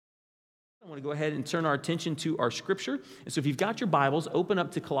want to go ahead and turn our attention to our scripture. And so if you've got your Bibles, open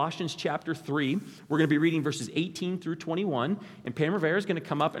up to Colossians chapter 3. We're going to be reading verses 18 through 21. And Pam Rivera is going to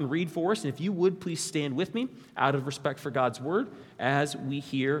come up and read for us. And if you would, please stand with me out of respect for God's word as we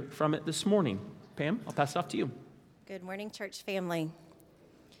hear from it this morning. Pam, I'll pass it off to you. Good morning, church family.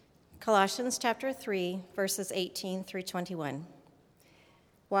 Colossians chapter 3, verses 18 through 21.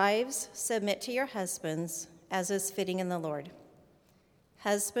 Wives, submit to your husbands as is fitting in the Lord.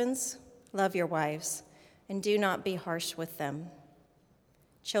 Husbands, love your wives, and do not be harsh with them.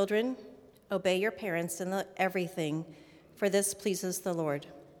 Children, obey your parents in everything, for this pleases the Lord.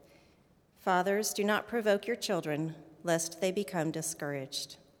 Fathers, do not provoke your children, lest they become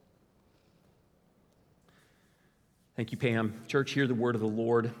discouraged. Thank you, Pam. Church, hear the word of the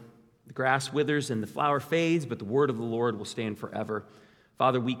Lord. The grass withers and the flower fades, but the word of the Lord will stand forever.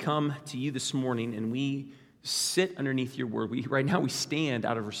 Father, we come to you this morning and we sit underneath your word. Right now we stand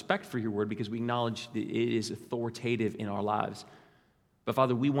out of respect for your word because we acknowledge that it is authoritative in our lives. But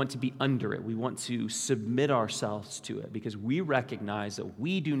Father, we want to be under it. We want to submit ourselves to it because we recognize that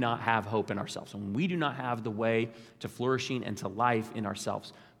we do not have hope in ourselves and we do not have the way to flourishing and to life in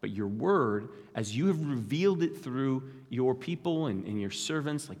ourselves. But your word, as you have revealed it through your people and your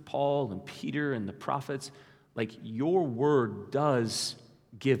servants like Paul and Peter and the prophets, like your word does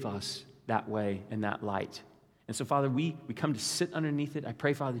give us that way and that light. And so, Father, we come to sit underneath it. I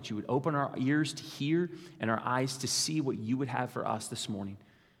pray, Father, that you would open our ears to hear and our eyes to see what you would have for us this morning.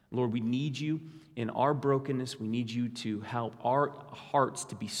 Lord, we need you in our brokenness. We need you to help our hearts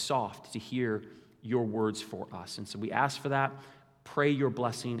to be soft to hear your words for us. And so we ask for that. Pray your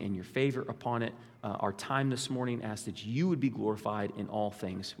blessing and your favor upon it. Our time this morning, ask that you would be glorified in all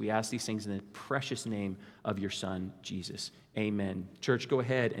things. We ask these things in the precious name of your Son, Jesus. Amen. Church, go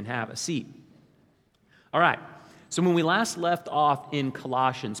ahead and have a seat. All right. So when we last left off in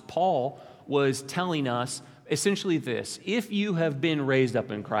Colossians, Paul was telling us essentially this: if you have been raised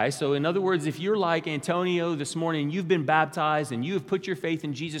up in Christ, so in other words, if you're like Antonio this morning, you've been baptized and you have put your faith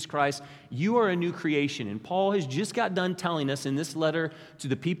in Jesus Christ, you are a new creation. And Paul has just got done telling us in this letter to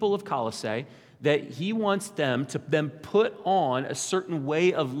the people of Colossae that he wants them to then put on a certain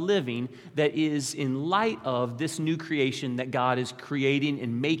way of living that is in light of this new creation that God is creating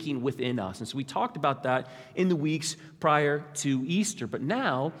and making within us. And so we talked about that in the weeks prior to Easter. But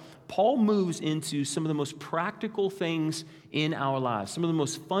now, Paul moves into some of the most practical things in our lives, some of the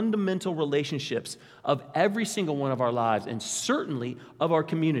most fundamental relationships of every single one of our lives, and certainly of our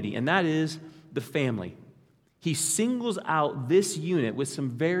community, and that is the family. He singles out this unit with some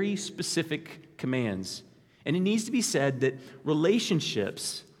very specific commands. And it needs to be said that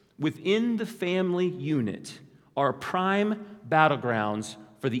relationships within the family unit are prime battlegrounds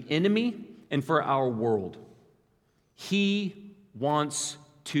for the enemy and for our world. He wants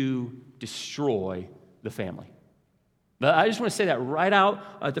to destroy the family. But I just want to say that right out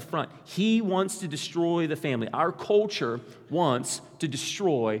at the front. He wants to destroy the family. Our culture wants to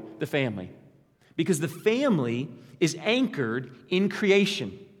destroy the family. Because the family is anchored in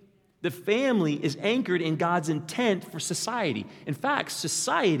creation. The family is anchored in God's intent for society. In fact,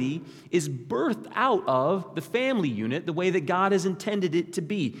 society is birthed out of the family unit the way that God has intended it to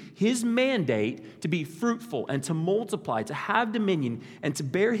be. His mandate to be fruitful and to multiply, to have dominion, and to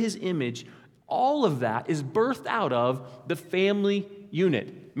bear his image, all of that is birthed out of the family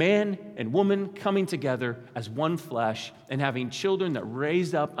unit. Man and woman coming together as one flesh and having children that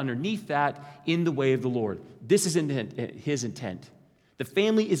raised up underneath that in the way of the Lord. This is his intent. The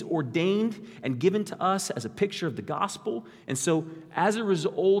family is ordained and given to us as a picture of the gospel. And so as a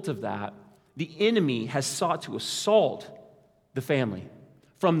result of that, the enemy has sought to assault the family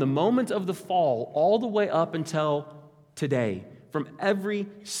from the moment of the fall all the way up until today, from every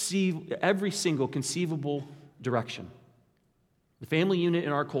single conceivable direction. The family unit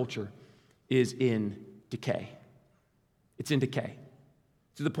in our culture is in decay. It's in decay.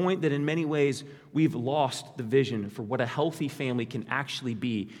 To the point that in many ways, we've lost the vision for what a healthy family can actually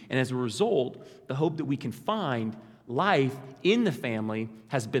be. And as a result, the hope that we can find life in the family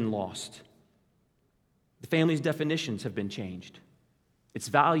has been lost. The family's definitions have been changed. Its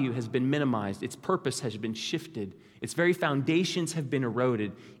value has been minimized. Its purpose has been shifted. Its very foundations have been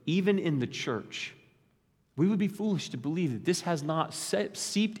eroded, even in the church. We would be foolish to believe that this has not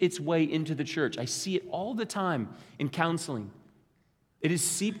seeped its way into the church. I see it all the time in counseling. It has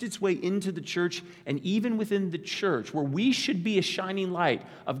seeped its way into the church, and even within the church, where we should be a shining light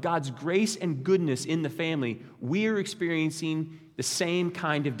of God's grace and goodness in the family, we are experiencing the same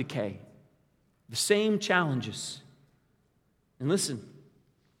kind of decay, the same challenges. And listen,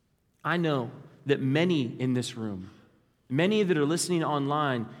 I know that many in this room, Many that are listening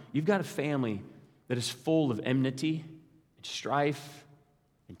online, you've got a family that is full of enmity and strife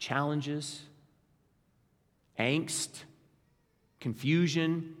and challenges, angst,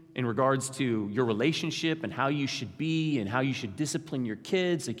 confusion in regards to your relationship and how you should be and how you should discipline your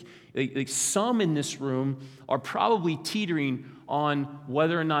kids. Like some in this room are probably teetering on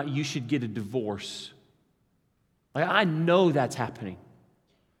whether or not you should get a divorce. Like, I know that's happening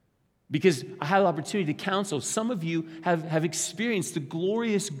because I have the opportunity to counsel. Some of you have experienced the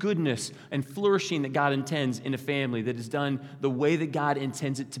glorious goodness and flourishing that God intends in a family that is done the way that God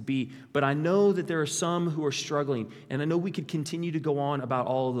intends it to be. But I know that there are some who are struggling, and I know we could continue to go on about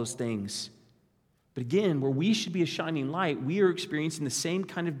all of those things. But again, where we should be a shining light, we are experiencing the same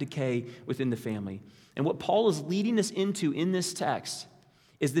kind of decay within the family. And what Paul is leading us into in this text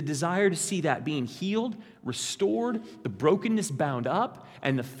is the desire to see that being healed, restored, the brokenness bound up,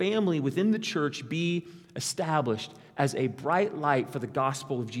 and the family within the church be established as a bright light for the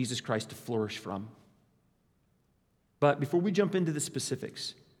gospel of Jesus Christ to flourish from. But before we jump into the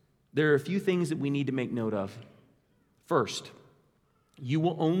specifics, there are a few things that we need to make note of. First, you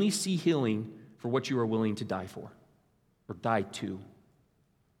will only see healing for what you are willing to die for, or die to.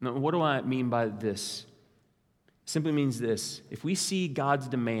 Now, what do I mean by this? Simply means this: if we see God's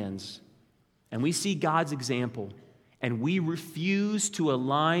demands and we see God's example and we refuse to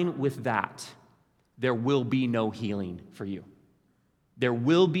align with that, there will be no healing for you. There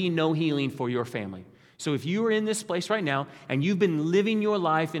will be no healing for your family. So if you are in this place right now and you've been living your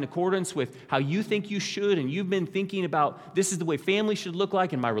life in accordance with how you think you should, and you've been thinking about this is the way family should look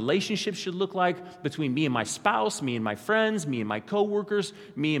like and my relationship should look like between me and my spouse, me and my friends, me and my coworkers,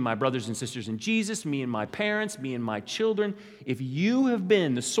 me and my brothers and sisters in Jesus, me and my parents, me and my children, if you have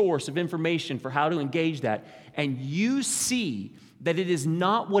been the source of information for how to engage that and you see that it is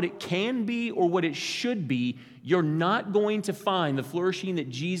not what it can be or what it should be, you're not going to find the flourishing that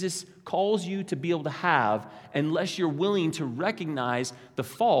Jesus calls you to be able to have unless you're willing to recognize the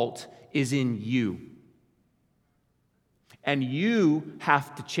fault is in you. And you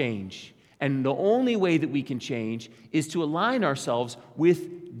have to change. And the only way that we can change is to align ourselves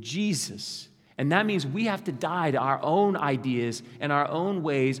with Jesus. And that means we have to die to our own ideas and our own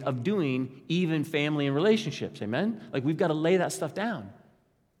ways of doing even family and relationships. Amen? Like, we've got to lay that stuff down.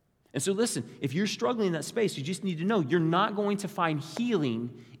 And so listen, if you're struggling in that space, you just need to know you're not going to find healing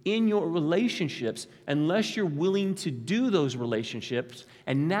in your relationships unless you're willing to do those relationships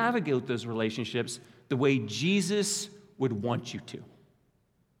and navigate those relationships the way Jesus would want you to.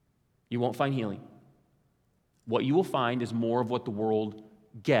 You won't find healing. What you will find is more of what the world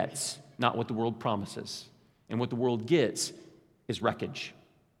gets, not what the world promises. And what the world gets is wreckage,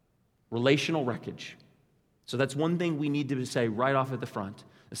 relational wreckage. So that's one thing we need to say right off at the front.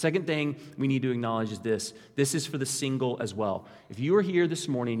 The second thing we need to acknowledge is this. This is for the single as well. If you are here this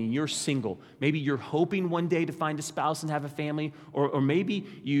morning and you're single, maybe you're hoping one day to find a spouse and have a family, or maybe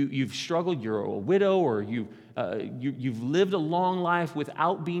you've struggled, you're a widow, or you've lived a long life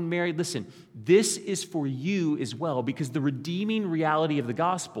without being married. Listen, this is for you as well, because the redeeming reality of the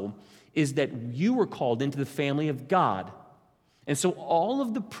gospel is that you were called into the family of God. And so all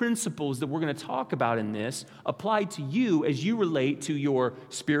of the principles that we're going to talk about in this apply to you as you relate to your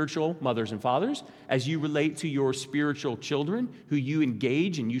spiritual mothers and fathers, as you relate to your spiritual children who you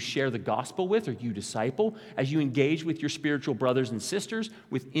engage and you share the gospel with or you disciple, as you engage with your spiritual brothers and sisters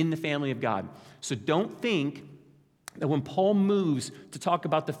within the family of God. So don't think that when Paul moves to talk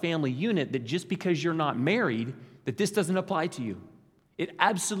about the family unit, that just because you're not married, that this doesn't apply to you. It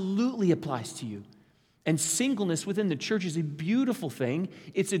absolutely applies to you. And singleness within the church is a beautiful thing.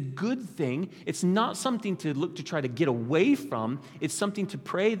 It's a good thing. It's not something to look to try to get away from. It's something to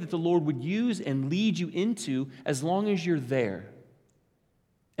pray that the Lord would use and lead you into as long as you're there.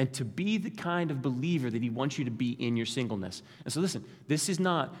 And to be the kind of believer that He wants you to be in your singleness. And so listen, this is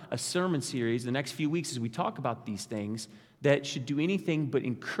not a sermon series the next few weeks as we talk about these things that should do anything but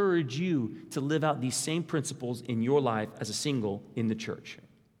encourage you to live out these same principles in your life as a single in the church.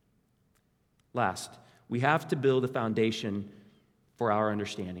 Last, we have to build a foundation for our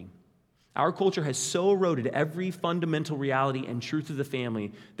understanding. Our culture has so eroded every fundamental reality and truth of the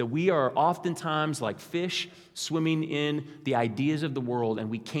family that we are oftentimes like fish swimming in the ideas of the world, and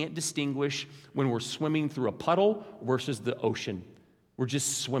we can't distinguish when we're swimming through a puddle versus the ocean. We're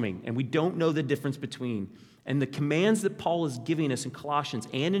just swimming, and we don't know the difference between. And the commands that Paul is giving us in Colossians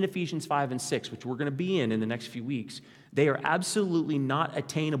and in Ephesians 5 and 6, which we're going to be in the next few weeks, they are absolutely not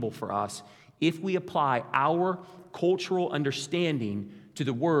attainable for us if we apply our cultural understanding to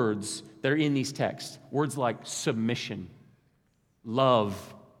the words that are in these texts. Words like submission,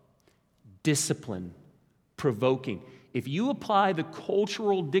 love, discipline, provoking. If you apply the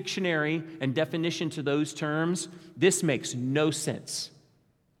cultural dictionary and definition to those terms, this makes no sense.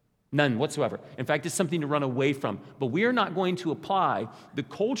 None whatsoever. In fact, it's something to run away from. But we are not going to apply the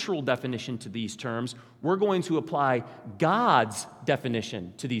cultural definition to these terms. We're going to apply God's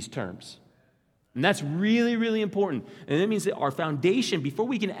definition to these terms. And that's really, really important. And that means that our foundation, before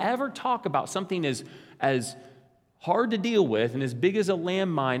we can ever talk about something as hard to deal with and as big as a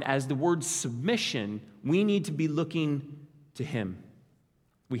landmine as the word submission, we need to be looking to Him.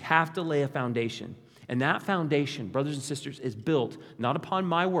 We have to lay a foundation. And that foundation, brothers and sisters, is built not upon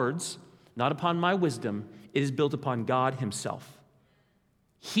my words, not upon my wisdom. It is built upon God Himself.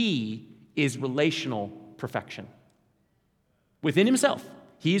 He is relational perfection. Within Himself,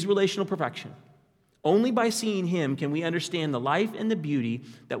 He is relational perfection. Only by seeing Him can we understand the life and the beauty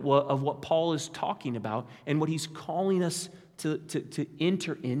of what Paul is talking about and what he's calling us to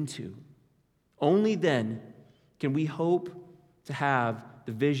enter into. Only then can we hope to have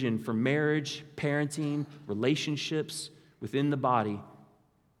the vision for marriage, parenting, relationships within the body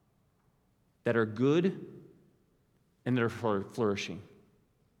that are good and that are flourishing.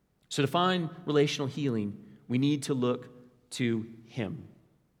 So to find relational healing, we need to look to Him.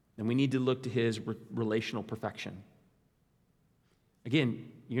 And we need to look to His relational perfection. Again,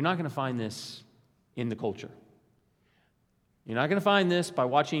 you're not going to find this in the culture. You're not going to find this by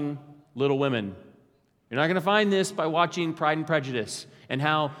watching Little Women. You're not going to find this by watching Pride and Prejudice and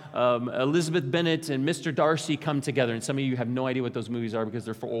how Elizabeth Bennet and Mr. Darcy come together. And some of you have no idea what those movies are because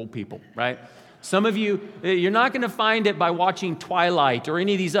they're for old people, right? Some of you, you're not going to find it by watching Twilight or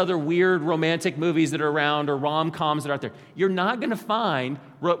any of these other weird romantic movies that are around or rom-coms that are out there. You're not going to find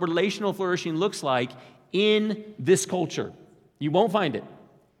what relational flourishing looks like in this culture. You won't find it.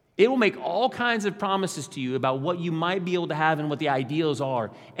 It will make all kinds of promises to you about what you might be able to have and what the ideals are,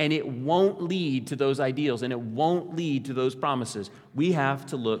 and it won't lead to those ideals, and it won't lead to those promises. We have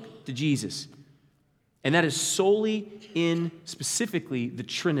to look to Jesus. And that is solely in specifically the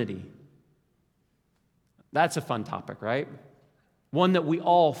Trinity. That's a fun topic, right? One that we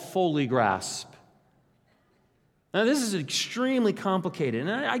all fully grasp. Now, this is extremely complicated,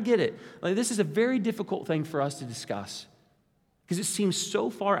 and I get it. Like, this is a very difficult thing for us to discuss because it seems so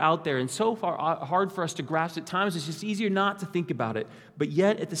far out there and so far hard for us to grasp at times. It's just easier not to think about it. But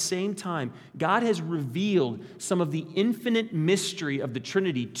yet, at the same time, God has revealed some of the infinite mystery of the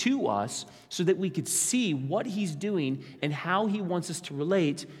Trinity to us so that we could see what He's doing and how He wants us to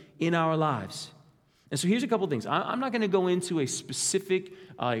relate in our lives. And so here's a couple things. I'm not going to go into a specific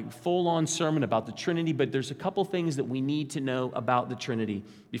full-on sermon about the Trinity, but there's a couple things that we need to know about the Trinity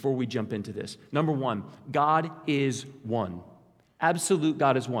before we jump into this. Number one, God is one. Absolute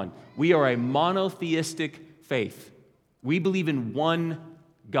God is one. We are a monotheistic faith. We believe in one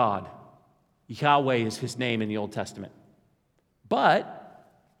God. Yahweh is His name in the Old Testament.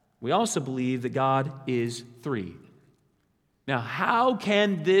 But we also believe that God is three. Now, how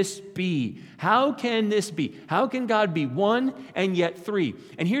can this be? How can this be? How can God be one and yet three?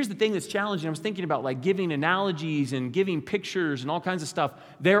 And here's the thing that's challenging. I was thinking about like giving analogies and giving pictures and all kinds of stuff.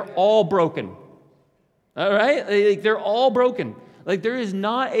 They're all broken. All right? Like, they're all broken. Like, there is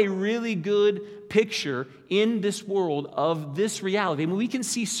not a really good picture in this world of this reality. I mean, we can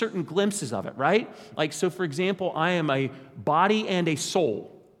see certain glimpses of it, right? Like, so for example, I am a body and a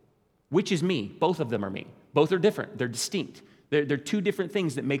soul. Which is me? Both of them are me. Both are different. They're distinct. They're two different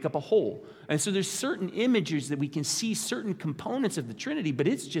things that make up a whole. And so there's certain images that we can see certain components of the Trinity, but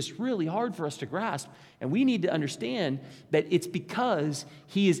it's just really hard for us to grasp. And we need to understand that it's because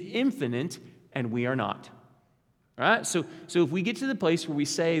He is infinite and we are not. All right? So if we get to the place where we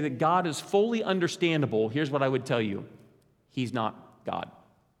say that God is fully understandable, here's what I would tell you. He's not God.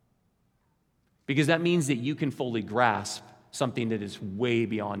 Because that means that you can fully grasp something that is way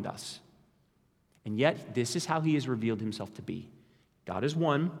beyond us. And yet, this is how He has revealed Himself to be. God is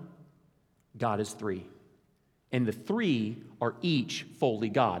one, God is three. And the three are each fully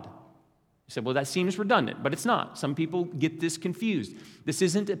God. You said, well, that seems redundant, but it's not. Some people get this confused. This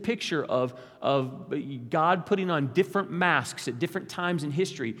isn't a picture of God putting on different masks at different times in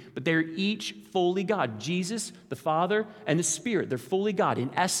history, but they're each fully God. Jesus, the Father, and the Spirit, they're fully God in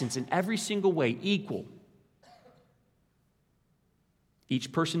essence, in every single way, equal. Each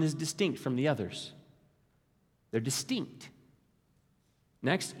person is distinct from the others. They're distinct.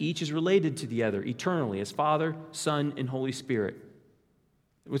 Next, each is related to the other eternally as Father, Son, and Holy Spirit.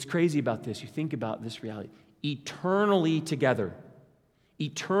 What's crazy about this, you think about this reality, eternally together,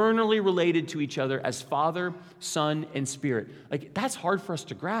 eternally related to each other as Father, Son, and Spirit. Like, that's hard for us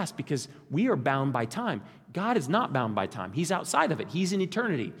to grasp because we are bound by time. God is not bound by time. He's outside of it. He's in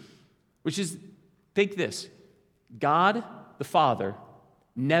eternity, which is, think this. God the Father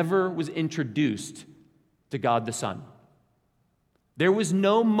never was introduced to God the Son. There was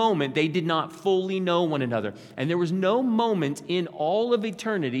no moment they did not fully know one another. And there was no moment in all of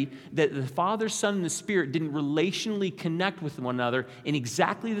eternity that the Father, Son, and the Spirit didn't relationally connect with one another in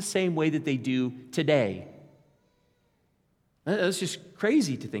exactly the same way that they do today. That's just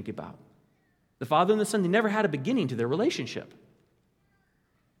crazy to think about. The Father and the Son, they never had a beginning to their relationship.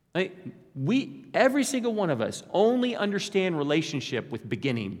 Every single one of us only understand relationship with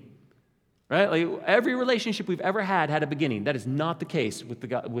beginning. Right? Like every relationship we've ever had a beginning. That is not the case with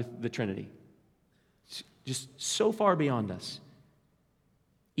the Trinity. It's just so far beyond us.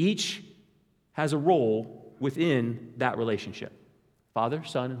 Each has a role within that relationship. Father,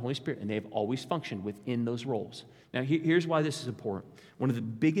 Son, and Holy Spirit. And they've always functioned within those roles. Now, here's why this is important. One of the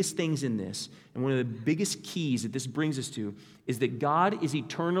biggest things in this, and one of the biggest keys that this brings us to, is that God is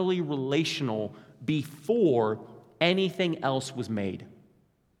eternally relational before anything else was made.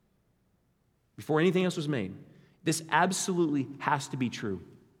 Before anything else was made. This absolutely has to be true.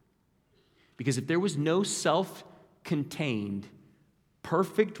 Because if there was no self-contained,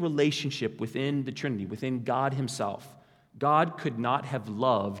 perfect relationship within the Trinity, within God himself, God could not have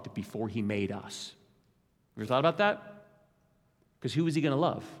loved before he made us. You ever thought about that? Because who is he going to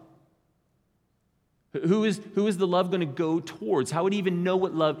love? Who is the love going to go towards? How would he even know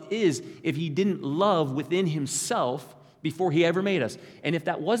what love is if he didn't love within himself before he ever made us? And if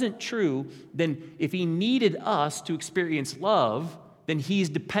that wasn't true, then if he needed us to experience love, then he's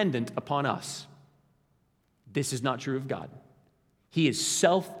dependent upon us. This is not true of God. He is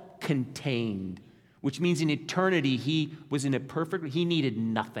self-contained, which means in eternity he was in a perfect, he needed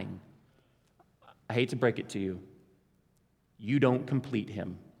nothing. I hate to break it to you. You don't complete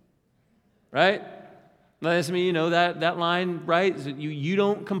him. Right? That's me, you know that line, right? You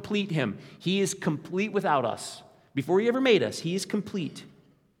don't complete him. He is complete without us. Before he ever made us, he is complete.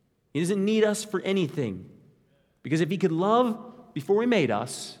 He doesn't need us for anything. Because if he could love before he made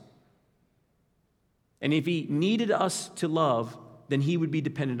us, and if he needed us to love, then he would be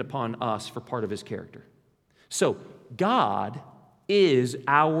dependent upon us for part of his character. So, God is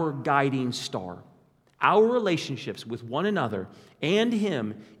our guiding star. Our relationships with one another and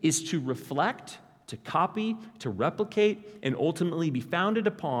him is to reflect, to copy, to replicate, and ultimately be founded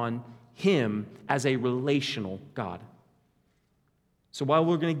upon him as a relational God. So while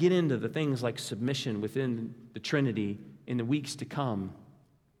we're going to get into the things like submission within the Trinity in the weeks to come,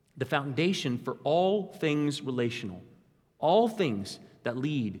 the foundation for all things relational, all things that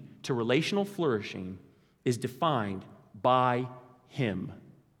lead to relational flourishing is defined by him,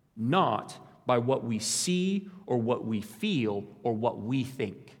 not by what we see or what we feel or what we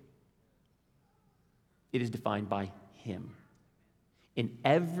think. It is defined by him. In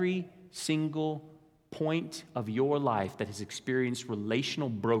every single point of your life that has experienced relational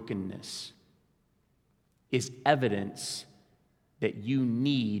brokenness is evidence that you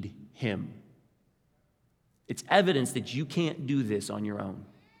need him. It's evidence that you can't do this on your own.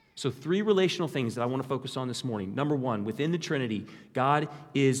 So 3 relational things that I want to focus on this morning. Number 1, within the Trinity, God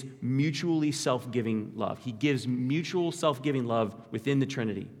is mutually self-giving love. He gives mutual self-giving love within the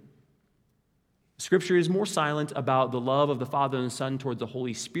Trinity. Scripture is more silent about the love of the Father and the Son towards the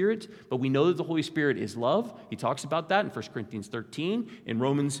Holy Spirit, but we know that the Holy Spirit is love. He talks about that in 1 Corinthians 13. In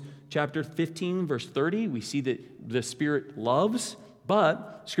Romans chapter 15, verse 30, we see that the Spirit loves,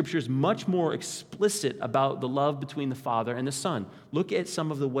 but Scripture is much more explicit about the love between the Father and the Son. Look at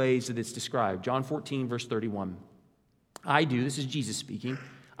some of the ways that it's described. John 14, verse 31. I do, this is Jesus speaking,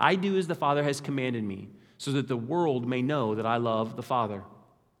 I do as the Father has commanded me, so that the world may know that I love the Father.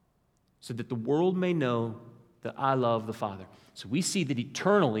 So that the world may know that I love the Father. So we see that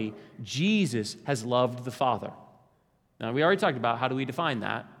eternally, Jesus has loved the Father. Now, we already talked about how do we define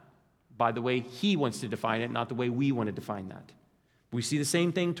that? By the way he wants to define it, not the way we want to define that. We see the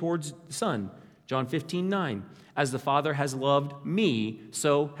same thing towards the Son. John 15:9. As the Father has loved me,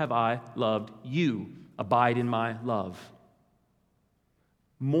 so have I loved you. Abide in my love.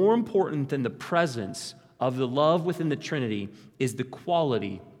 More important than the presence of the love within the Trinity is the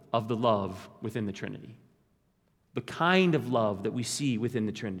quality of the love within the Trinity. The kind of love that we see within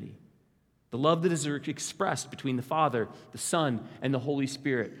the Trinity. The love that is expressed between the Father, the Son, and the Holy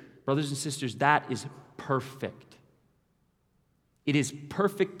Spirit. Brothers and sisters, that is perfect. It is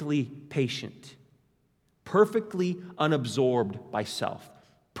perfectly patient, perfectly unabsorbed by self,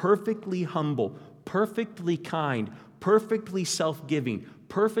 perfectly humble, perfectly kind, perfectly self-giving,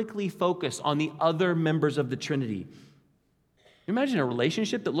 perfectly focused on the other members of the Trinity. Imagine a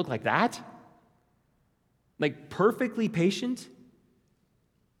relationship that looked like that? Like perfectly patient?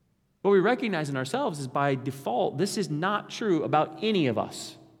 What we recognize in ourselves is by default, this is not true about any of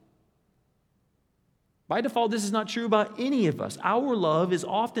us. By default, this is not true about any of us. Our love is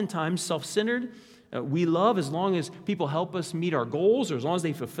oftentimes self-centered. We love as long as people help us meet our goals, or as long as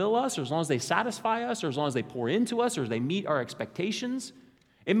they fulfill us, or as long as they satisfy us, or as long as they pour into us, or as they meet our expectations.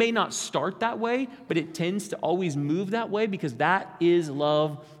 It may not start that way, but it tends to always move that way because that is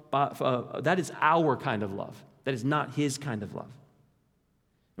love. That is our kind of love. That is not his kind of love.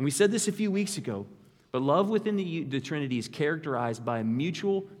 And we said this a few weeks ago, but love within the Trinity is characterized by a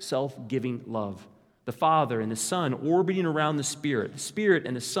mutual self-giving love. The Father and the Son orbiting around the Spirit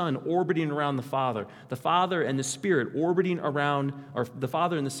and the Son orbiting around the Father and the Spirit orbiting around, or the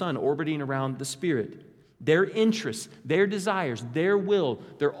Father and the Son orbiting around the Spirit. Their interests, their desires, their will,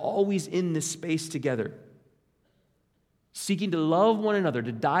 they're always in this space together, seeking to love one another,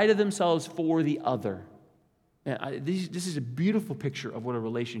 to die to themselves for the other. This is a beautiful picture of what a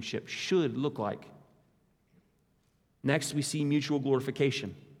relationship should look like. Next, we see mutual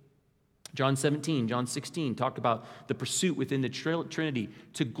glorification. John 17, John 16 talked about the pursuit within the Trinity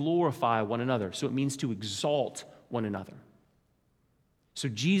to glorify one another. So it means to exalt one another. So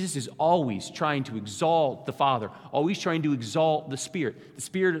Jesus is always trying to exalt the Father, always trying to exalt the Spirit. The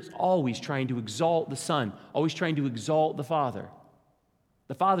Spirit is always trying to exalt the Son, always trying to exalt the Father.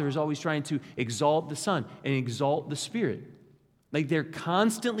 The Father is always trying to exalt the Son and exalt the Spirit. Like they're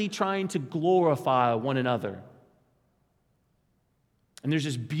constantly trying to glorify one another. And there's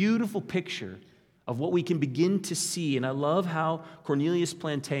this beautiful picture of what we can begin to see. And I love how Cornelius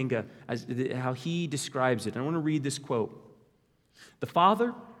Plantinga, how he describes it. I want to read this quote. The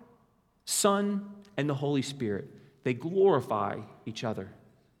Father, Son, and the Holy Spirit, they glorify each other.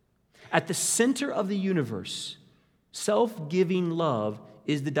 At the center of the universe, self-giving love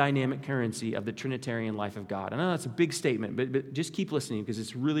is the dynamic currency of the Trinitarian life of God. I know that's a big statement, but just keep listening because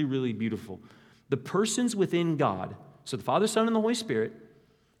it's really, really beautiful. The persons within God, so the Father, Son, and the Holy Spirit,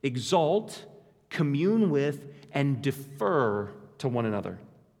 exalt, commune with, and defer to one another.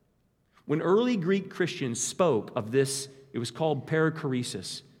 When early Greek Christians spoke of this, it was called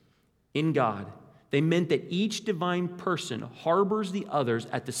perichoresis in God. They meant that each divine person harbors the others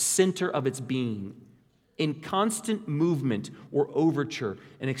at the center of its being. In constant movement or overture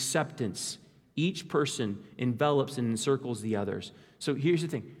and acceptance, each person envelops and encircles the others. So here's the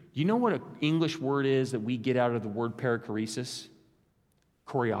thing. You know what an English word is that we get out of the word perichoresis?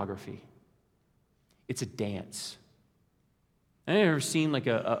 Choreography. It's a dance. I've ever seen like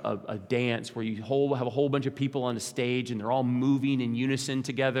a dance where you have a whole bunch of people on a stage and they're all moving in unison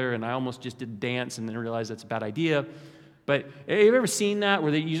together, and I almost just did a dance and then realized that's a bad idea. But have you ever seen that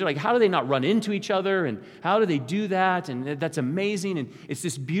where you're like, how do they not run into each other, and how do they do that? And that's amazing. And it's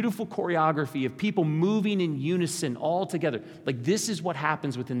this beautiful choreography of people moving in unison all together. Like this is what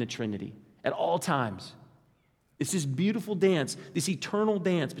happens within the Trinity at all times. It's this beautiful dance, this eternal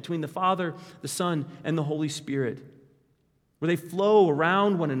dance between the Father, the Son, and the Holy Spirit, where they flow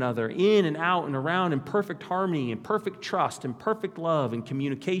around one another, in and out and around in perfect harmony and perfect trust and perfect love and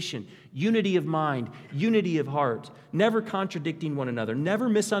communication, unity of mind, unity of heart, never contradicting one another, never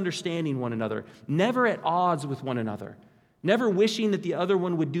misunderstanding one another, never at odds with one another, never wishing that the other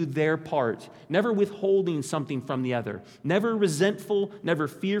one would do their part, never withholding something from the other, never resentful, never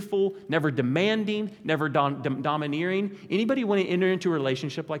fearful, never demanding, never domineering. Anybody want to enter into a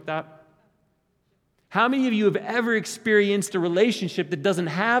relationship like that? How many of you have ever experienced a relationship that doesn't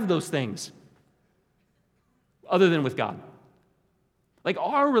have those things other than with God? Like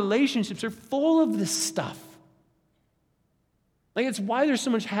our relationships are full of this stuff. Like it's why there's so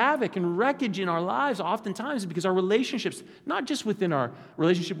much havoc and wreckage in our lives oftentimes, because our relationships, not just within our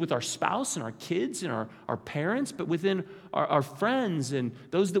relationship with our spouse and our kids and our parents, but within our friends and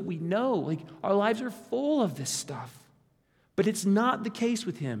those that we know, like our lives are full of this stuff. But it's not the case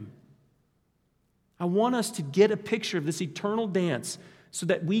with him. I want us to get a picture of this eternal dance so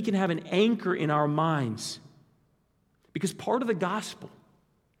that we can have an anchor in our minds. Because part of the gospel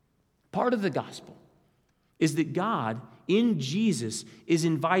is that God, in Jesus, is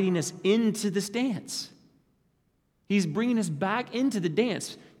inviting us into this dance. He's bringing us back into the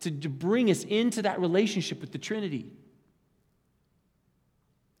dance to bring us into that relationship with the Trinity.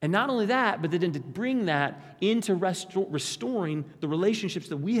 And not only that, but then to bring that into restoring the relationships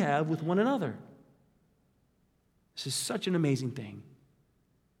that we have with one another. This is such an amazing thing.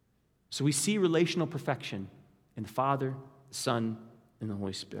 So we see relational perfection in the Father, the Son, and the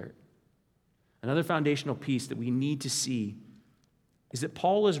Holy Spirit. Another foundational piece that we need to see is that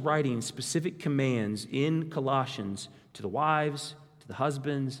Paul is writing specific commands in Colossians to the wives, to the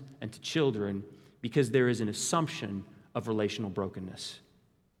husbands, and to children because there is an assumption of relational brokenness.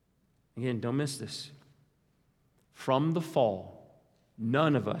 Again, don't miss this. From the fall,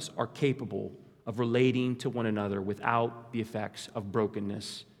 none of us are capable of relating to one another without the effects of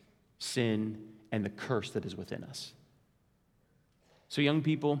brokenness, sin, and the curse that is within us. So young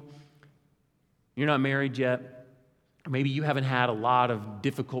people, you're not married yet, or maybe you haven't had a lot of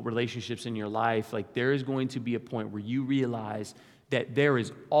difficult relationships in your life. Like, there is going to be a point where you realize that there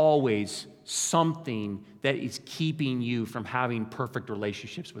is always something that is keeping you from having perfect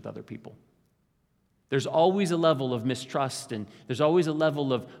relationships with other people. There's always a level of mistrust, and there's always a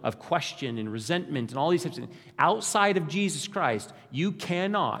level of question and resentment and all these types of things. Outside of Jesus Christ,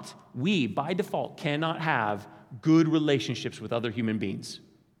 we by default cannot have good relationships with other human beings,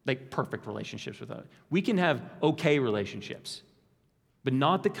 like perfect relationships with others. We can have okay relationships, but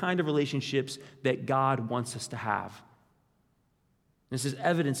not the kind of relationships that God wants us to have. This is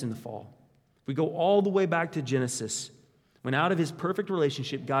evidence in the fall. If we go all the way back to Genesis, when out of his perfect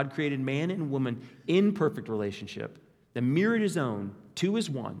relationship, God created man and woman in perfect relationship that mirrored his own, two as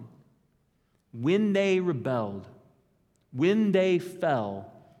one. When they rebelled, when they fell,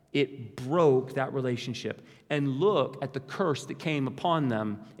 it broke that relationship. And look at the curse that came upon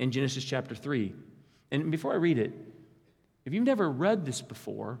them in Genesis chapter 3. And before I read it, if you've never read this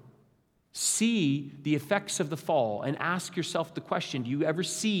before, see the effects of the fall and ask yourself the question, do you ever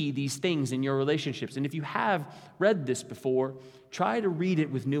see these things in your relationships? And if you have read this before, try to read it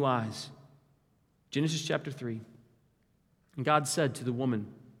with new eyes. Genesis chapter 3. And God said to the woman,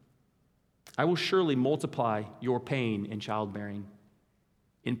 I will surely multiply your pain in childbearing.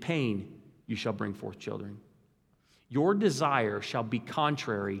 In pain you shall bring forth children. Your desire shall be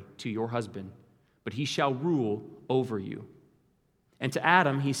contrary to your husband, but he shall rule over you. And to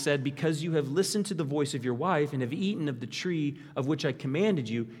Adam he said, because you have listened to the voice of your wife and have eaten of the tree of which I commanded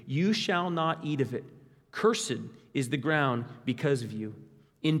you, you shall not eat of it. Cursed is the ground because of you.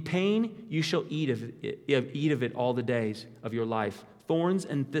 In pain you shall eat of it all the days of your life. Thorns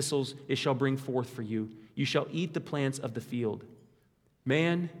and thistles it shall bring forth for you. You shall eat the plants of the field.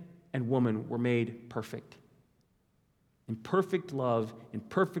 Man and woman were made perfect. In perfect love, in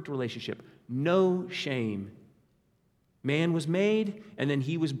perfect relationship, no shame. Man was made, and then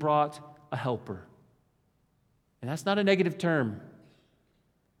he was brought a helper. And that's not a negative term.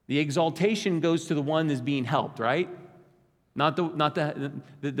 The exaltation goes to the one that's being helped, right? The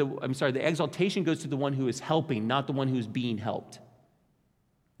exaltation goes to the one who is helping, not the one who is being helped.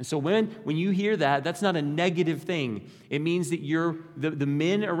 And so when you hear that, that's not a negative thing. It means that the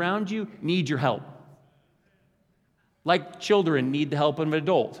men around you need your help. Like children need the help of an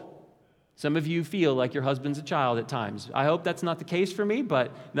adult. Some of you feel like your husband's a child at times. I hope that's not the case for me,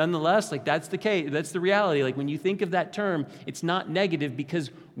 but nonetheless, like that's the case. That's the reality. Like when you think of that term, it's not negative because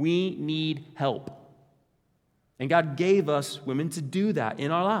we need help. And God gave us women to do that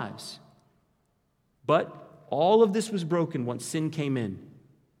in our lives. But all of this was broken once sin came in.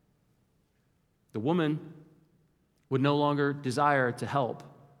 The woman would no longer desire to help,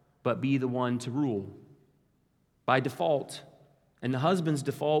 but be the one to rule. By default, and the husband's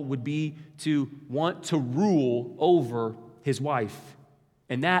default would be to want to rule over his wife.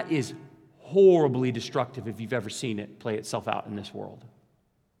 And that is horribly destructive if you've ever seen it play itself out in this world.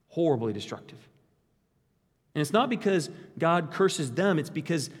 Horribly destructive. And it's not because God curses them, it's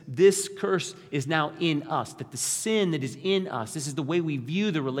because this curse is now in us, that the sin that is in us, this is the way we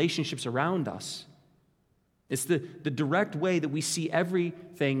view the relationships around us. It's the direct way that we see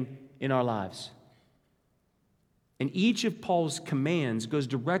everything in our lives. And each of Paul's commands goes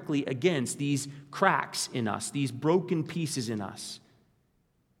directly against these cracks in us, these broken pieces in us.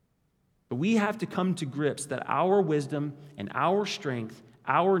 But we have to come to grips that our wisdom and our strength,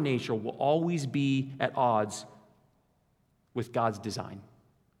 our nature will always be at odds with God's design.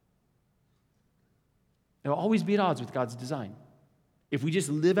 It will always be at odds with God's design. If we just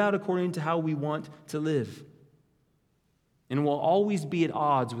live out according to how we want to live. And we'll always be at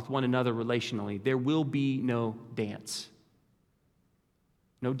odds with one another relationally. There will be no dance.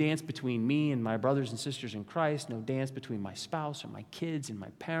 No dance between me and my brothers and sisters in Christ. No dance between my spouse or my kids and my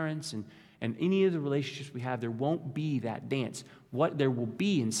parents and any of the relationships we have. There won't be that dance. What there will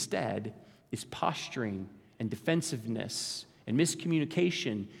be instead is posturing and defensiveness and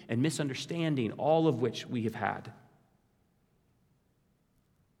miscommunication and misunderstanding, all of which we have had.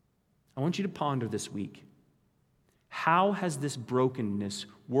 I want you to ponder this week. How has this brokenness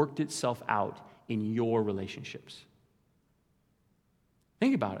worked itself out in your relationships?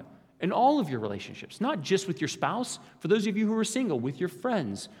 Think about it. In all of your relationships, not just with your spouse, for those of you who are single, with your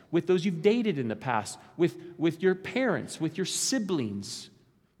friends, with those you've dated in the past, with your parents, with your siblings,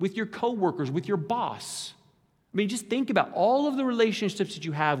 with your coworkers, with your boss. I mean, just think about all of the relationships that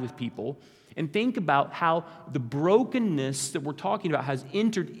you have with people and think about how the brokenness that we're talking about has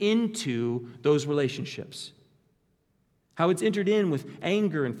entered into those relationships. How it's entered in with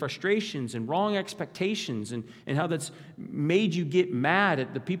anger and frustrations and wrong expectations and how that's made you get mad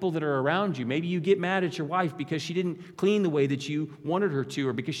at the people that are around you. Maybe you get mad at your wife because she didn't clean the way that you wanted her to,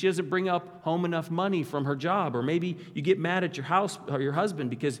 or because she doesn't bring up home enough money from her job, or maybe you get mad at your house or your husband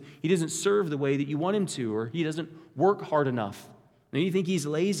because he doesn't serve the way that you want him to, or he doesn't work hard enough. And you think he's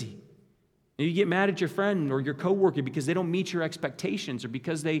lazy. And you get mad at your friend or your coworker because they don't meet your expectations, or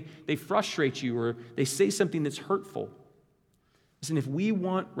because they frustrate you, or they say something that's hurtful. Listen, if we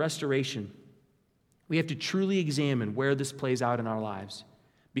want restoration, we have to truly examine where this plays out in our lives,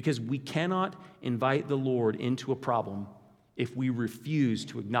 because we cannot invite the Lord into a problem if we refuse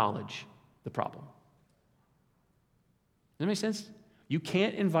to acknowledge the problem. Does that make sense? You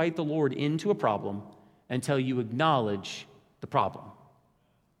can't invite the Lord into a problem until you acknowledge the problem.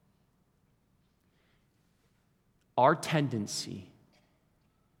 Our tendency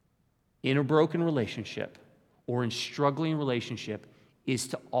in a broken relationship or in struggling relationship is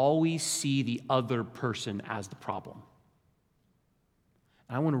to always see the other person as the problem.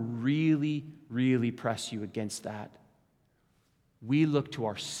 And I want to really, really press you against that. We look to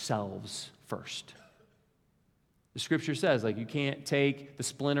ourselves first. The scripture says, you can't take the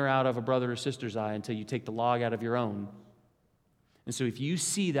splinter out of a brother or sister's eye until you take the log out of your own. And so if you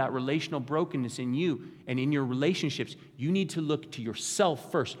see that relational brokenness in you and in your relationships, you need to look to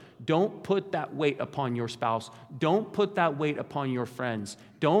yourself first. Don't put that weight upon your spouse. Don't put that weight upon your friends.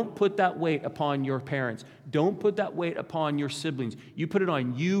 Don't put that weight upon your parents. Don't put that weight upon your siblings. You put it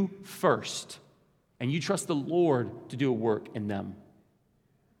on you first, and you trust the Lord to do a work in them.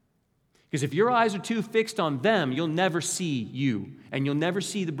 Because if your eyes are too fixed on them, you'll never see you, and you'll never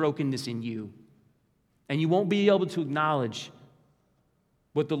see the brokenness in you. And you won't be able to acknowledge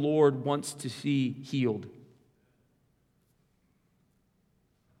what the Lord wants to see healed.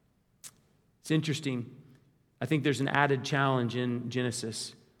 It's interesting. I think there's an added challenge in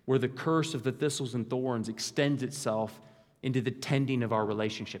Genesis where the curse of the thistles and thorns extends itself into the tending of our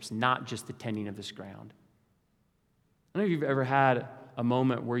relationships, not just the tending of this ground. I don't know if you've ever had a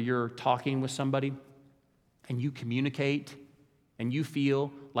moment where you're talking with somebody and you communicate and you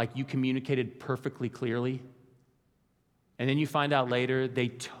feel like you communicated perfectly clearly, and then you find out later they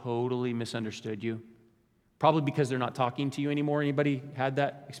totally misunderstood you, probably because they're not talking to you anymore. Anybody had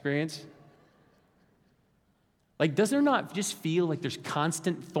that experience? Does there not just feel like there's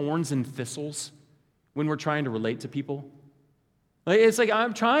constant thorns and thistles when we're trying to relate to people? It's like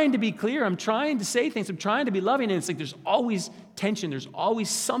I'm trying to be clear, I'm trying to say things, I'm trying to be loving, and it's like there's always tension, there's always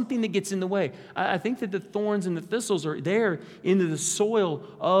something that gets in the way. I think that the thorns and the thistles are there into the soil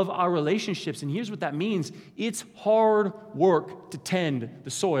of our relationships, and here's what that means. It's hard work to tend the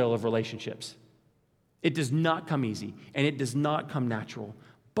soil of relationships. It does not come easy, and it does not come natural.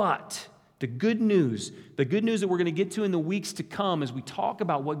 But the good news that we're going to get to in the weeks to come as we talk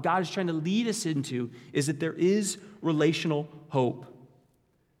about what God is trying to lead us into is that there is relational hope.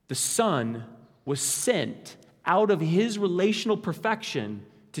 The Son was sent out of his relational perfection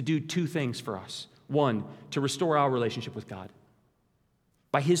to do two things for us. One, to restore our relationship with God.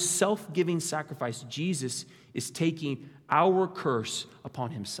 By his self-giving sacrifice, Jesus is taking our curse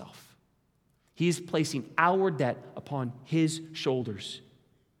upon himself. He is placing our debt upon his shoulders,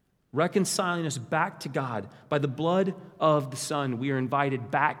 reconciling us back to God. By the blood of the Son, we are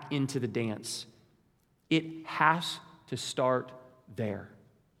invited back into the dance. It has to start there,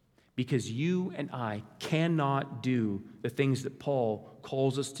 because you and I cannot do the things that Paul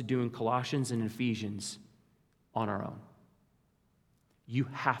calls us to do in Colossians and Ephesians on our own. You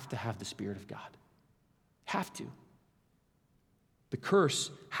have to have the Spirit of God. Have to. The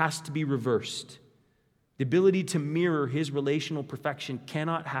curse has to be reversed. The ability to mirror his relational perfection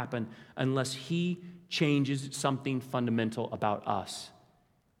cannot happen unless he changes something fundamental about us.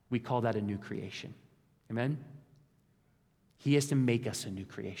 We call that a new creation. Amen? He has to make us a new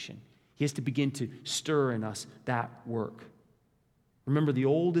creation. He has to begin to stir in us that work. Remember, the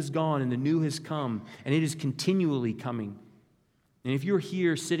old is gone and the new has come, and it is continually coming. And if you're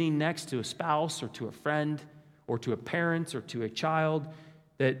here sitting next to a spouse or to a friend or to a parent or to a child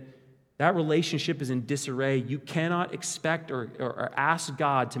that relationship is in disarray, you cannot expect or ask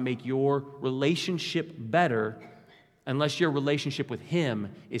God to make your relationship better unless your relationship with him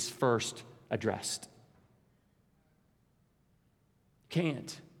is first addressed.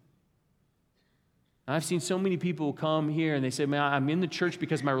 Can't. I've seen so many people come here and they say, man, I'm in the church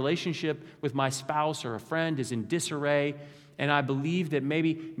because my relationship with my spouse or a friend is in disarray, and I believe that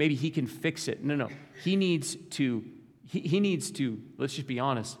maybe he can fix it. No. He needs to, let's just be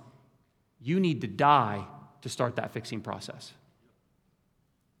honest, you need to die to start that fixing process.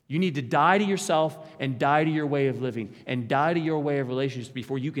 You need to die to yourself and die to your way of living and die to your way of relationships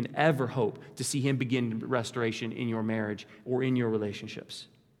before you can ever hope to see him begin restoration in your marriage or in your relationships.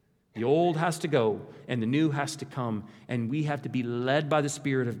 The old has to go and the new has to come, and we have to be led by the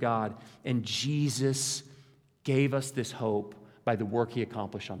Spirit of God. And Jesus gave us this hope by the work he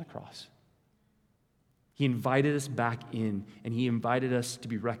accomplished on the cross. He invited us back in, and he invited us to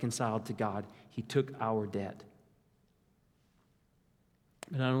be reconciled to God. He took our debt.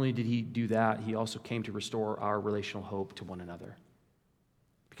 But not only did he do that, he also came to restore our relational hope to one another.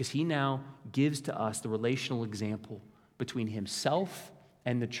 Because he now gives to us the relational example between himself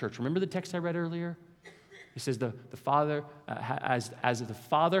and the church. Remember the text I read earlier? He says, the Father, as the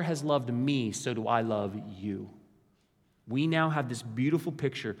Father has loved me, so do I love you. We now have this beautiful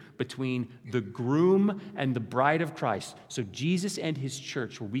picture between the groom and the bride of Christ. So Jesus and his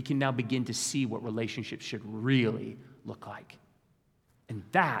church, where we can now begin to see what relationships should really look like. And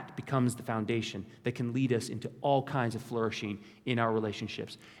that becomes the foundation that can lead us into all kinds of flourishing in our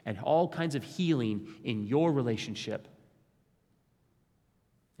relationships and all kinds of healing in your relationship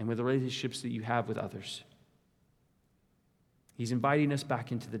and with the relationships that you have with others. He's inviting us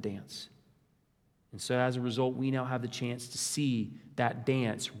back into the dance. And so as a result, we now have the chance to see that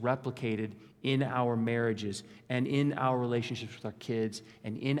dance replicated in our marriages and in our relationships with our kids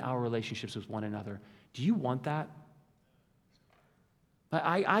and in our relationships with one another. Do you want that?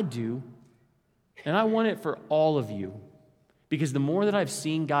 I do, and I want it for all of you, because the more that I've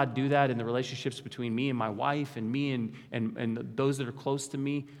seen God do that in the relationships between me and my wife and me and those that are close to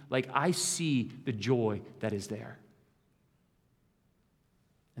me, like I see the joy that is there.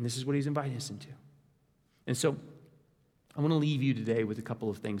 And this is what he's inviting us into. And so I want to leave you today with a couple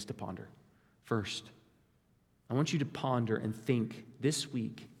of things to ponder. First, I want you to ponder and think this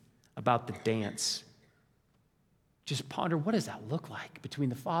week about the dance. Just ponder, what does that look like between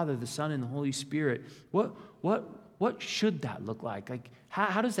the Father, the Son, and the Holy Spirit? What should that look like? Like,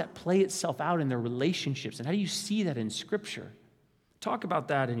 how does that play itself out in their relationships? And how do you see that in Scripture? Talk about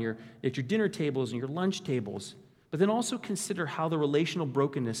that at your dinner tables and your lunch tables. But then also consider how the relational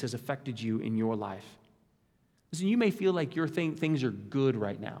brokenness has affected you in your life. Listen, you may feel like things are good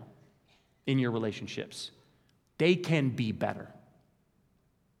right now in your relationships. They can be better.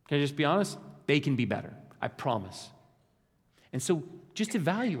 Can I just be honest? They can be better. I promise. And so just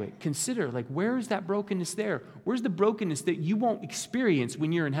evaluate, consider, like, where is that brokenness there? Where's the brokenness that you won't experience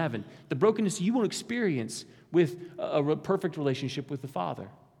when you're in heaven? The brokenness you won't experience with a perfect relationship with the Father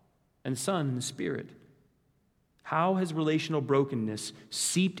and the Son and the Spirit. How has relational brokenness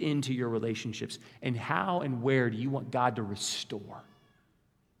seeped into your relationships? And how and where do you want God to restore?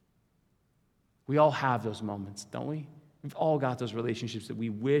 We all have those moments, don't we? We've all got those relationships that we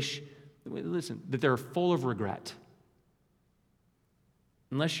wish, listen, that they're full of regret.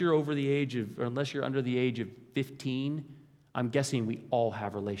 Unless you're under the age of 15, I'm guessing we all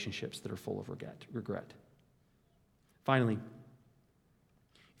have relationships that are full of regret. Finally,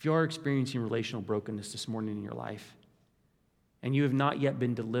 if you are experiencing relational brokenness this morning in your life, and you have not yet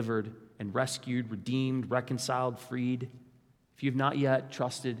been delivered and rescued, redeemed, reconciled, freed, if you have not yet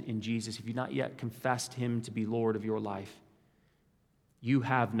trusted in Jesus, if you've not yet confessed him to be Lord of your life, you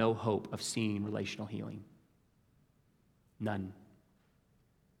have no hope of seeing relational healing. None.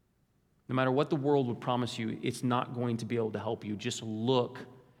 No matter what the world would promise you, it's not going to be able to help you. Just look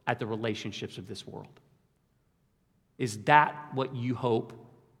at the relationships of this world. Is that what you hope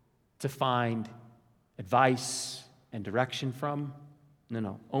to find advice and direction from?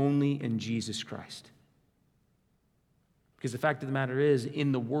 No. Only in Jesus Christ. Because the fact of the matter is,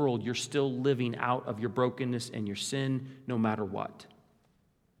 in the world, you're still living out of your brokenness and your sin no matter what.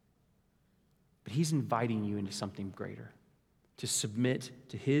 But he's inviting you into something greater, to submit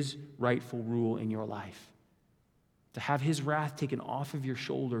to his rightful rule in your life, to have his wrath taken off of your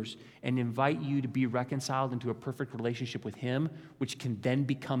shoulders and invite you to be reconciled into a perfect relationship with him, which can then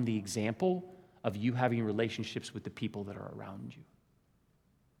become the example of you having relationships with the people that are around you.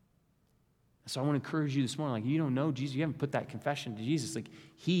 So I want to encourage you this morning, like, you don't know Jesus, you haven't put that confession to Jesus, like,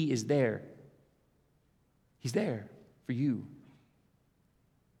 he is there. He's there for you.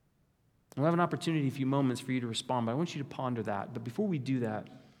 We'll have an opportunity in a few moments for you to respond, but I want you to ponder that. But before we do that,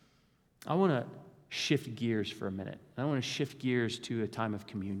 I want to shift gears for a minute. I want to shift gears to a time of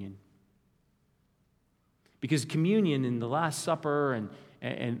communion. Because communion in the Last Supper and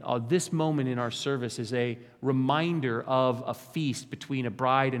this moment in our service is a reminder of a feast between a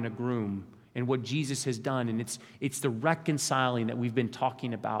bride and a groom and what Jesus has done. And it's the reconciling that we've been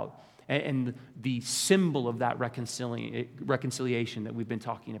talking about, and the symbol of that reconciliation that we've been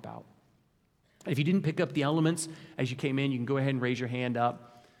talking about. If you didn't pick up the elements as you came in, you can go ahead and raise your hand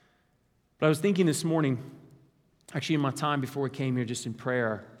up. But I was thinking this morning, actually in my time before we came here just in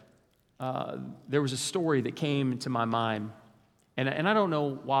prayer, there was a story that came into my mind. And I don't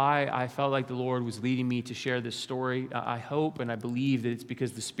know why I felt like the Lord was leading me to share this story. I hope and I believe that it's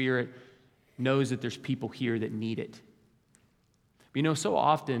because the Spirit knows that there's people here that need it. But you know, so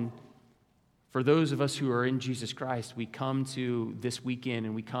often, for those of us who are in Jesus Christ, we come to this weekend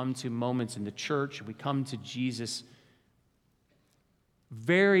and we come to moments in the church, and we come to Jesus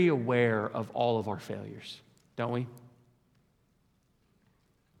very aware of all of our failures, don't we?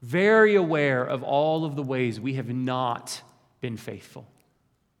 Very aware of all of the ways we have not been faithful.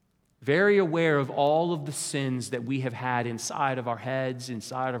 Very aware of all of the sins that we have had inside of our heads,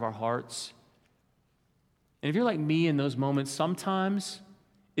 inside of our hearts. And if you're like me in those moments, sometimes,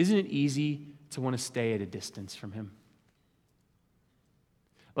 isn't it easy to want to stay at a distance from Him?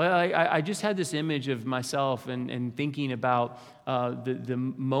 Well, I just had this image of myself and thinking about the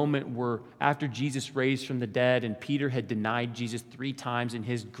moment where after Jesus raised from the dead and Peter had denied Jesus 3 times in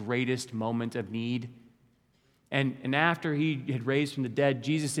his greatest moment of need. And after he had raised from the dead,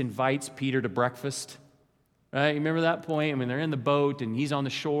 Jesus invites Peter to breakfast. Right? You remember that point? I mean, they're in the boat and he's on the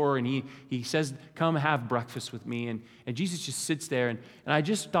shore and he says, come have breakfast with me. And Jesus just sits there. And I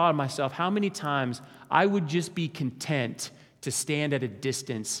just thought of myself, how many times I would just be content to stand at a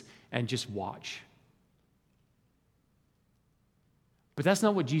distance and just watch. But that's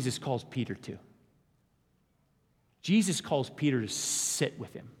not what Jesus calls Peter to. Jesus calls Peter to sit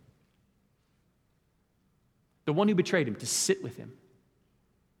with him. The one who betrayed him, to sit with him.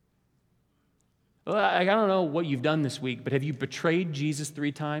 Well, I don't know what you've done this week, but have you betrayed Jesus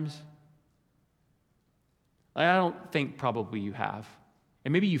 3 times? I don't think probably you have.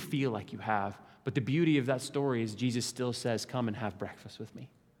 And maybe you feel like you have. But the beauty of that story is Jesus still says, come and have breakfast with me.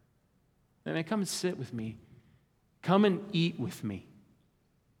 And then come and sit with me. Come and eat with me.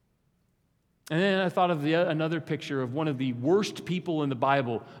 And then I thought of another picture of one of the worst people in the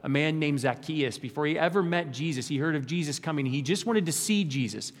Bible, a man named Zacchaeus. Before he ever met Jesus, he heard of Jesus coming. He just wanted to see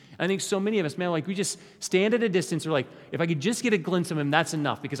Jesus. I think so many of us, man, like we just stand at a distance. We're like, if I could just get a glimpse of him, that's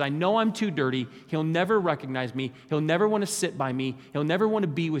enough. Because I know I'm too dirty. He'll never recognize me. He'll never want to sit by me. He'll never want to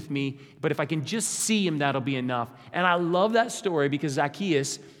be with me. But if I can just see him, that'll be enough. And I love that story because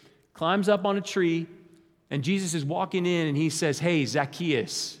Zacchaeus climbs up on a tree and Jesus is walking in and he says, hey,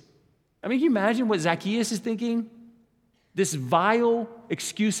 Zacchaeus. I mean, can you imagine what Zacchaeus is thinking? This vile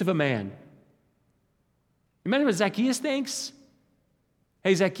excuse of a man. Imagine what Zacchaeus thinks?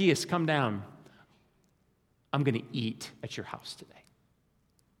 Hey, Zacchaeus, come down. I'm going to eat at your house today.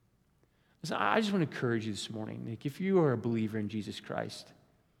 Listen, I just want to encourage you this morning. Like, if you are a believer in Jesus Christ,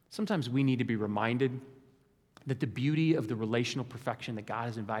 sometimes we need to be reminded that the beauty of the relational perfection that God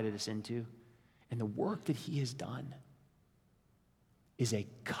has invited us into and the work that He has done is a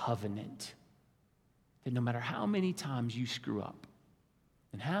covenant that no matter how many times you screw up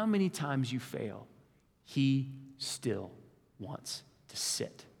and how many times you fail, He still wants to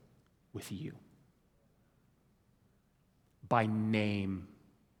sit with you by name.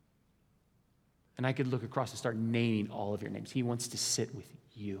 And I could look across and start naming all of your names. He wants to sit with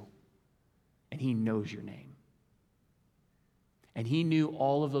you, and He knows your name. And He knew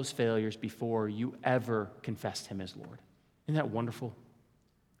all of those failures before you ever confessed Him as Lord. Isn't that wonderful?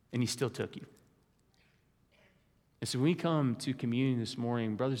 And He still took you. And so when we come to communion this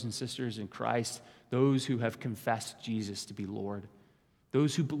morning, brothers and sisters in Christ, those who have confessed Jesus to be Lord,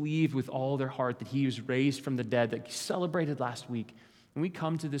 those who believe with all their heart that He was raised from the dead, that we celebrated last week, when we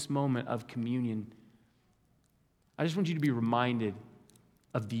come to this moment of communion, I just want you to be reminded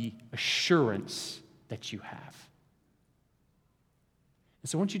of the assurance that you have. And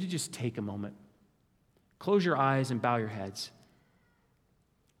so I want you to just take a moment, close your eyes and bow your heads.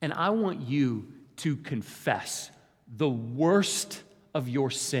 And I want you to confess the worst of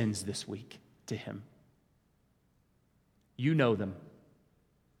your sins this week to Him. You know them.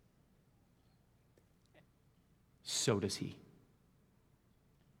 So does He.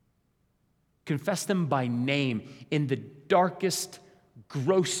 Confess them by name in the darkest,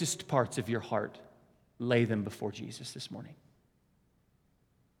 grossest parts of your heart. Lay them before Jesus this morning.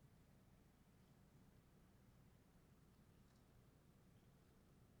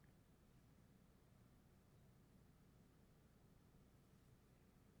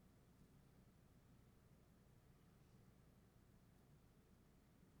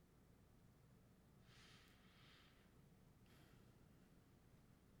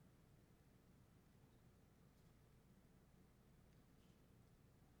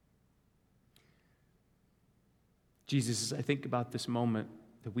 Jesus, as I think about this moment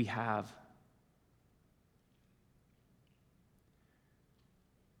that we have,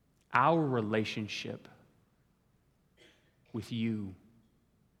 our relationship with you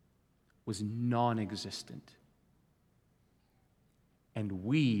was non-existent. And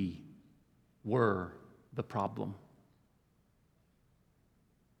we were the problem.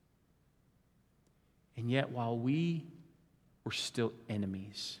 And yet, while we were still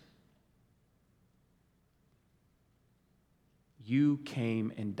enemies, you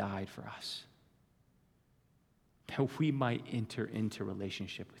came and died for us, that we might enter into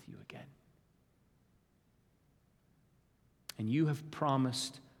relationship with you again. And you have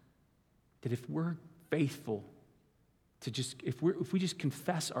promised that if we're faithful to if we just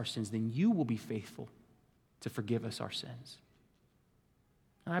confess our sins, then you will be faithful to forgive us our sins.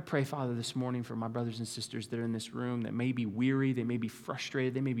 And I pray, Father, this morning for my brothers and sisters that are in this room that may be weary, they may be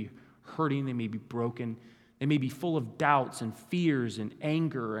frustrated, they may be hurting, they may be broken, they may be full of doubts and fears and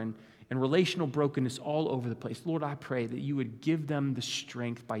anger and relational brokenness all over the place. Lord, I pray that you would give them the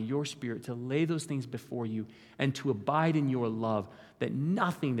strength by your Spirit to lay those things before you and to abide in your love, that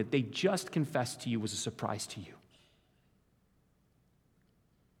nothing that they just confessed to you was a surprise to you.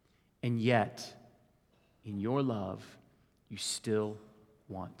 And yet, in your love, you still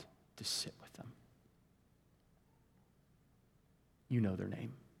want to sit with them. You know their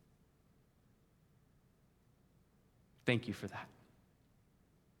name. Thank you for that.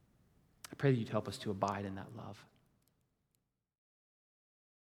 I pray that you'd help us to abide in that love.